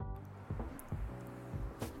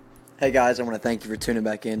Hey guys, I want to thank you for tuning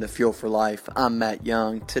back in to Fuel for Life. I'm Matt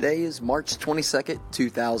Young. Today is March 22nd,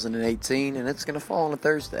 2018, and it's going to fall on a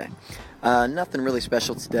Thursday. Nothing really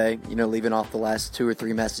special today, leaving off the last 2 or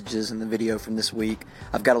 3 messages in the video from this week.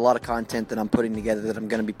 I've got a lot of content that I'm putting together that I'm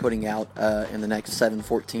going to be putting out in the next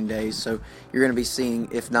 14 days, so you're going to be seeing,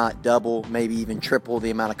 if not double, maybe even triple the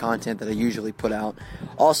amount of content that I usually put out.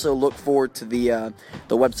 Also, look forward to the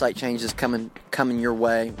website changes coming your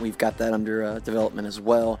way. We've got that under development as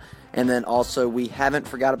well. And then also, we haven't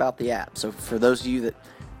forgot about the app. So for those of you that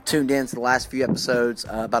tuned in to the last few episodes,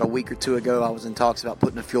 about a week or 2 ago, I was in talks about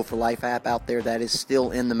putting a Fuel for Life app out there. That is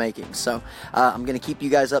still in the making. So I'm going to keep you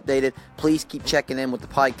guys updated. Please keep checking in with the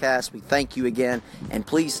podcast. We thank you again. And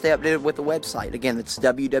please stay updated with the website. Again, it's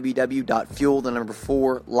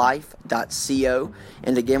www.fuel4life.co.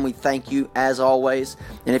 And again, we thank you as always.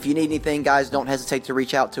 And if you need anything, guys, don't hesitate to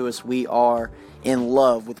reach out to us. We are in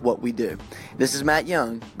love with what we do. This is Matt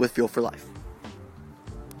Young with Fuel for Life.